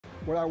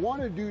What I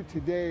want to do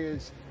today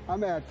is,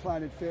 I'm at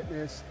Planet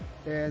Fitness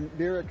and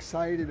they're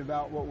excited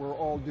about what we're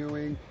all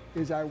doing,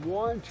 is I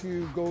want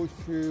to go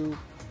through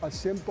a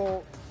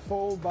simple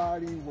full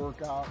body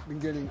workout. Been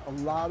getting a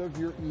lot of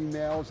your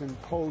emails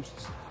and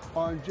posts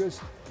on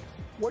just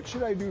what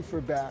should I do for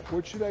back?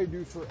 What should I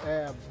do for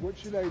abs? What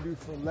should I do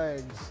for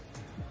legs?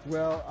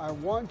 Well, I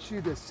want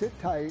you to sit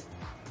tight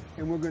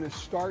and we're going to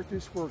start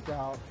this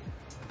workout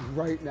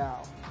right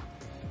now.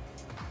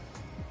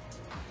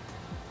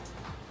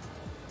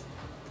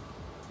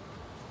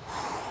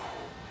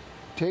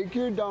 Take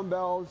your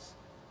dumbbells,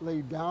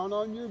 lay down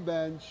on your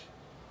bench,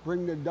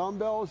 bring the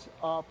dumbbells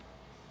up,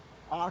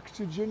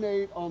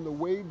 oxygenate on the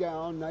way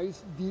down,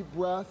 nice deep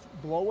breath,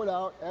 blow it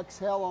out,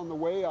 exhale on the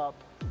way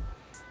up.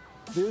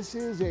 This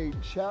is a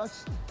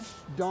chest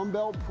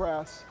dumbbell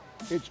press.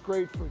 It's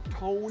great for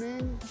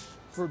toning,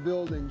 for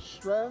building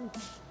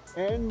strength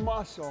and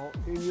muscle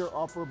in your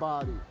upper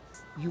body.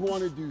 You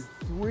want to do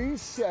 3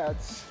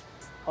 sets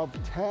of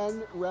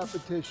 10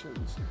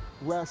 repetitions.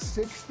 Rest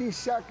 60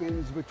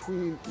 seconds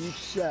between each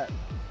set.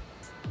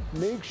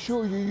 Make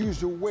sure you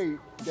use a weight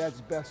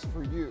that's best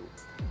for you.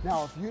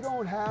 Now, if you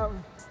don't have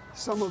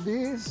some of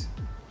these,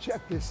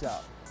 check this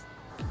out.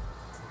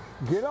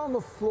 Get on the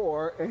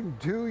floor and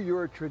do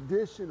your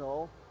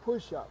traditional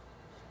push-up.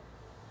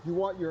 You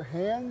want your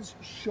hands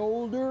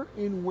shoulder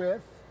in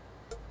width.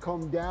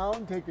 Come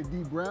down, take a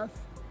deep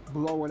breath,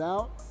 blow it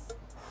out.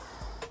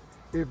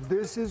 If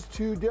this is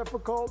too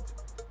difficult,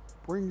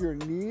 bring your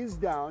knees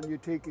down. You're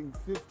taking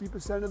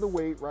 50% of the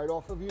weight right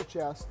off of your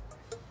chest.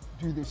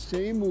 Do the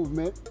same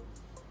movement.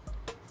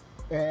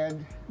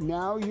 And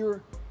now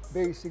you're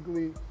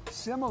basically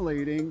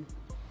simulating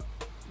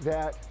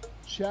that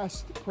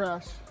chest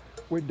press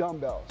with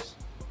dumbbells.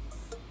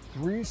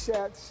 3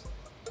 sets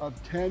of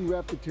 10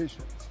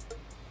 repetitions.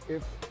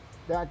 If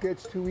that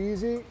gets too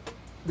easy,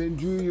 then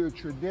do your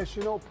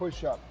traditional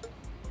push-up.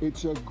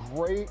 It's a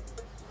great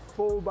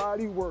full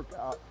body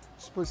workout,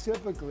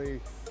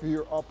 specifically for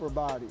your upper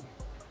body.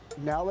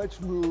 Now let's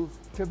move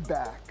to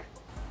back.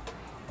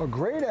 A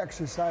great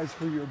exercise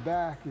for your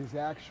back is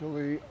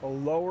actually a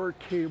lower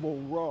cable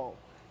row.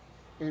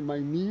 And my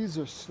knees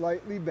are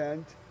slightly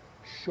bent,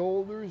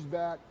 shoulders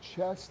back,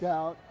 chest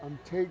out. I'm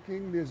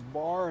taking this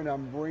bar and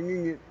I'm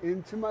bringing it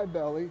into my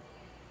belly,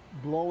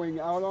 blowing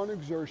out on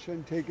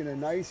exertion, taking a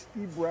nice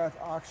deep breath,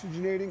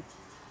 oxygenating,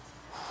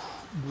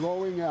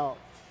 blowing out.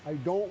 I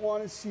don't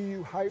want to see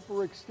you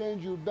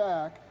hyperextend your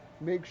back.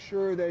 Make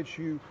sure that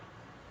you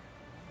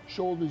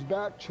shoulders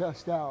back,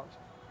 chest out.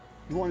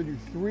 You want to do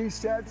 3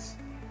 sets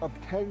of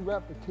 10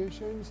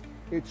 repetitions.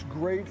 It's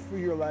great for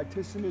your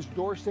latissimus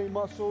dorsi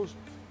muscles,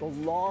 the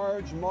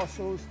large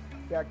muscles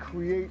that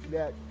create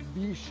that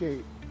V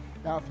shape.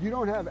 Now, if you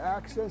don't have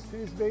access to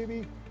this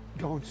baby,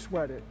 don't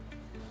sweat it.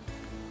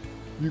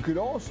 You could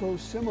also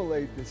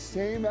simulate the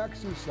same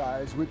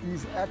exercise with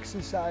these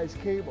exercise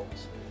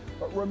cables.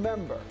 But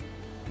remember,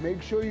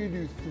 make sure you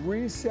do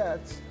 3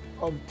 sets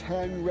of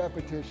 10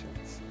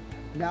 repetitions.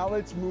 Now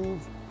let's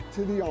move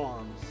to the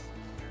arms.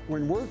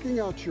 When working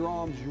out your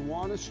arms, you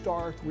want to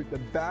start with the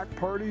back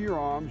part of your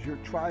arms, your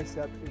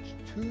tricep. It's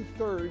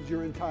 2/3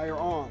 your entire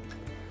arm.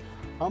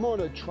 I'm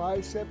on a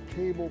tricep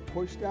cable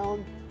push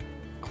down,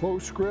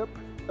 close grip,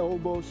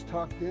 elbows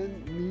tucked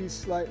in, knees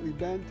slightly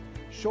bent,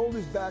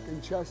 shoulders back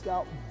and chest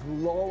out,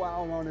 blow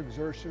out on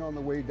exertion on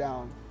the way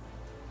down.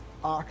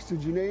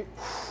 Oxygenate.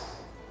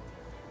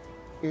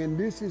 And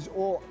this is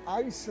all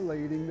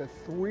isolating the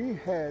 3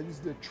 heads,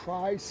 the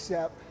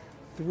tricep,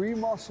 3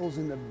 muscles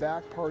in the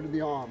back part of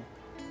the arm.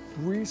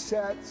 3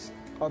 sets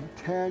of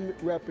 10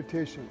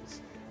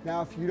 repetitions.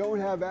 Now, if you don't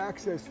have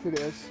access to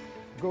this,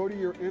 go to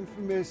your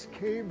infamous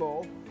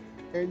cable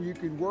and you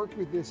can work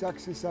with this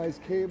exercise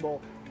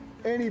cable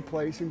any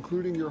place,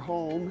 including your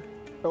home.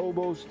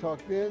 Elbows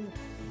tucked in,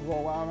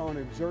 blow out on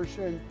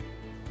exertion.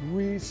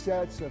 3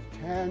 sets of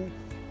 10.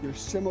 You're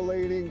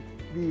simulating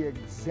the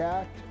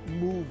exact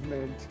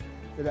movement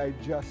that I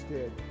just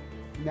did.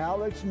 Now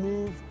let's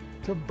move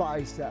to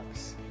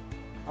biceps.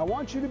 I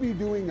want you to be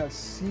doing a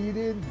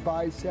seated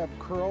bicep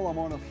curl. I'm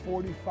on a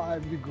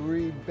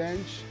 45-degree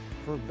bench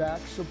for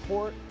back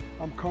support.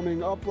 I'm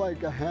coming up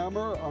like a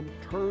hammer. I'm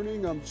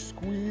turning, I'm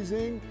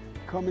squeezing,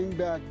 coming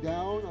back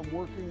down. I'm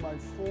working my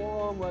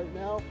forearm right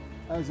now.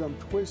 As I'm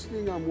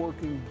twisting, I'm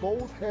working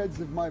both heads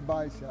of my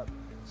bicep.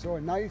 So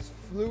a nice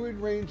fluid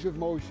range of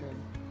motion.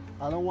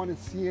 I don't want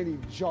to see any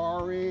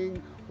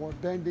jarring or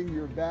bending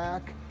your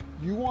back.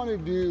 You want to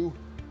do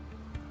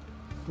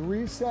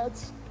 3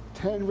 sets,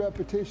 10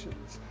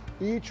 repetitions.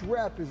 Each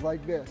rep is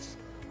like this.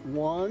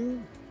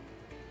 1,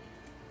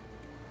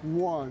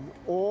 1,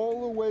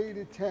 all the way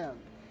to 10.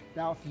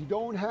 Now, if you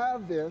don't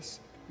have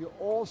this, you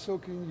also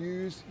can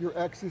use your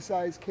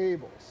exercise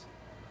cables.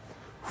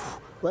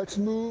 Let's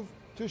move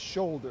to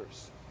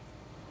shoulders.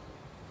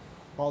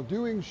 While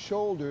doing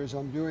shoulders,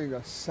 I'm doing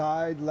a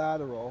side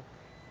lateral,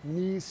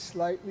 knees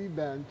slightly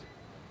bent.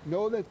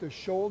 Know that the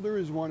shoulder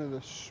is one of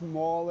the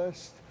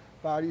smallest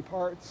body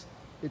parts.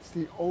 It's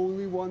the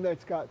only one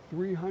that's got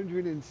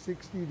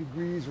 360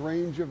 degrees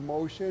range of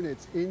motion.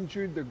 It's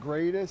injured the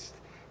greatest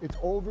It's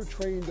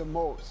overtrained the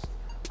most.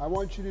 I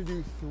want you to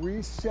do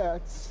 3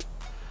 sets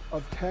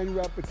of 10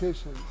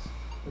 repetitions.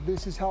 But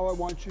this is how I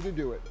want you to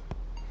do it.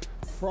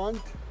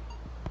 Front,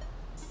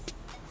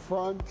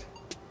 front,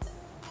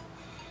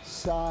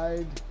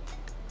 side,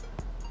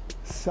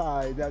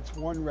 side. That's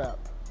 1 rep.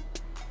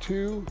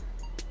 2,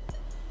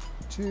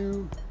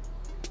 2,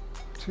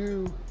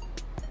 2,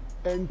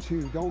 and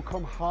 2. Don't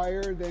come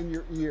higher than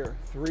your ear.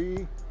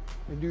 3,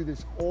 and do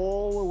this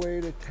all the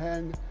way to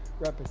 10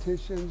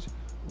 repetitions.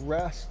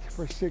 Rest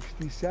for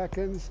 60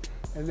 seconds,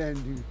 and then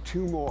do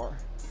 2 more.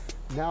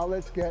 Now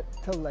let's get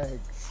to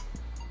legs.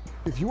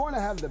 If you want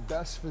to have the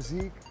best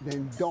physique,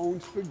 then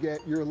don't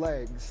forget your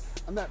legs.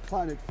 I'm at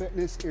Planet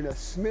Fitness in a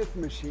Smith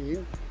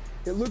machine.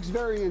 It looks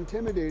very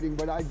intimidating,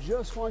 but I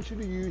just want you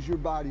to use your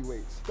body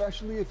weight,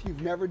 especially if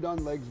you've never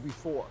done legs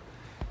before.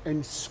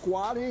 And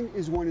squatting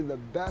is one of the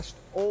best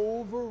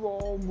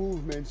overall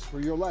movements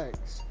for your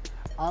legs.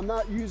 I'm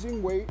not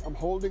using weight, I'm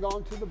holding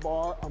on to the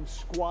bar, I'm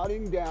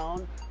squatting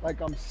down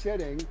like I'm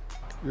sitting.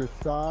 Your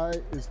thigh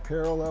is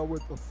parallel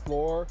with the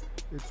floor.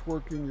 It's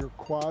working your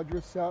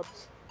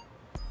quadriceps,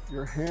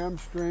 your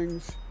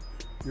hamstrings,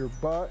 your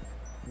butt.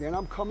 Then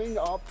I'm coming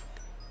up,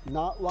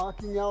 not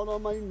locking out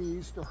on my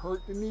knees to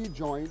hurt the knee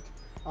joint.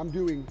 I'm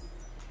doing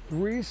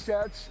 3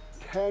 sets,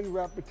 10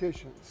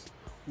 repetitions.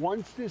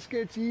 Once this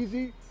gets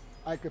easy,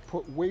 I could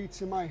put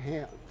weights in my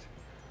hand.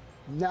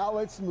 Now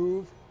let's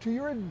move to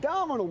your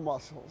abdominal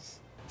muscles.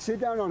 Sit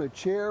down on a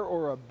chair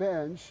or a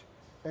bench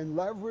and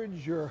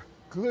leverage your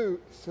glute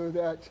so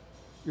that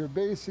you're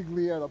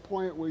basically at a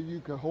point where you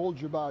can hold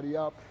your body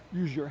up.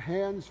 Use your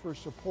hands for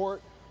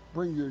support.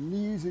 Bring your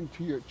knees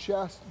into your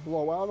chest.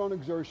 Blow out on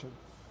exertion.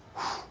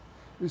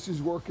 This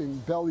is working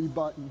belly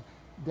button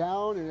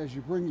down, and as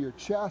you bring your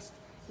chest,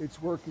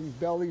 it's working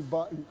belly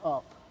button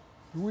up.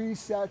 3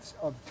 sets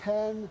of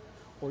 10,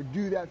 or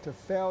do that to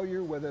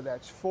failure, whether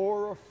that's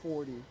 4 or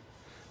 40.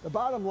 The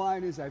bottom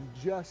line is I've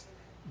just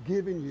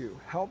given you,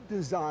 helped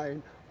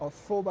design a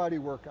full body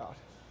workout.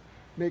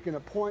 Make an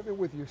appointment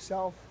with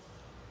yourself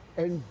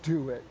and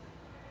do it.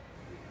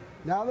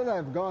 Now that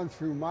I've gone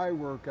through my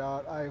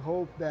workout, I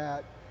hope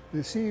that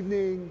this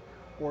evening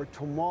or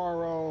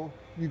tomorrow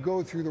you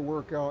go through the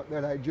workout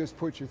that I just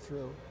put you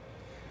through.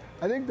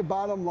 I think the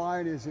bottom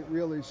line is it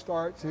really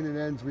starts and it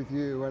ends with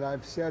you, and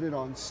I've said it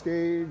on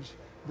stage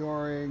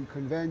during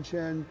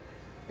convention,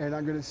 and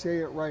I'm going to say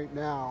it right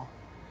now.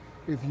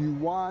 If you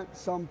want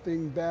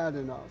something bad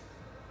enough,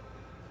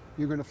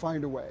 you're going to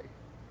find a way.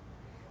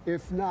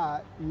 If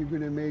not, you're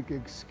going to make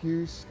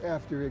excuse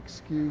after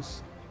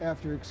excuse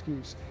after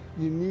excuse.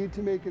 You need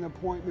to make an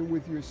appointment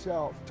with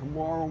yourself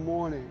tomorrow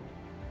morning.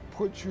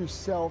 Put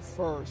yourself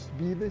first.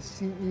 Be the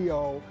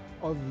CEO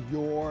of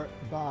your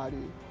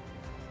body.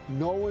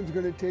 No one's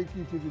going to take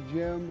you to the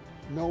gym.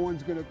 No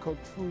one's going to cook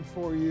food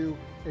for you.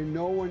 And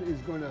no one is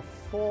going to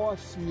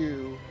force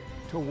you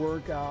to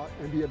work out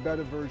and be a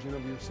better version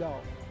of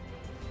yourself.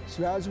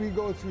 So as we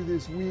go through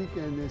this week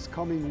and this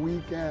coming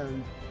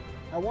weekend,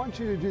 I want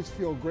you to just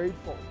feel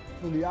grateful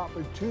for the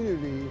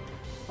opportunity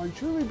on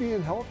truly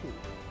being healthy.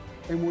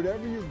 And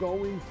whatever you're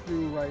going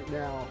through right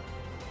now,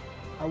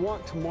 I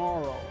want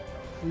tomorrow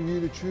for you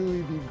to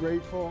truly be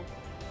grateful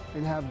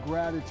and have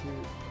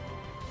gratitude.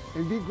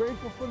 And be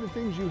grateful for the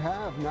things you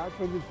have, not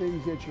for the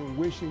things that you're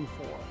wishing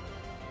for.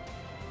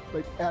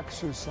 But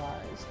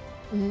exercise,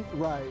 eat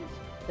right,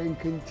 and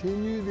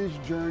continue this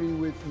journey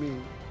with me.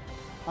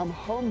 I'm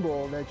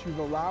humble that you've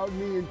allowed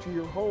me into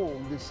your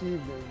home this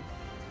evening,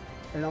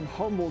 and I'm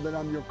humbled that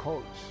I'm your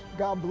coach.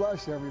 God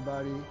bless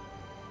everybody,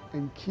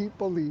 and keep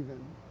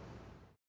believing.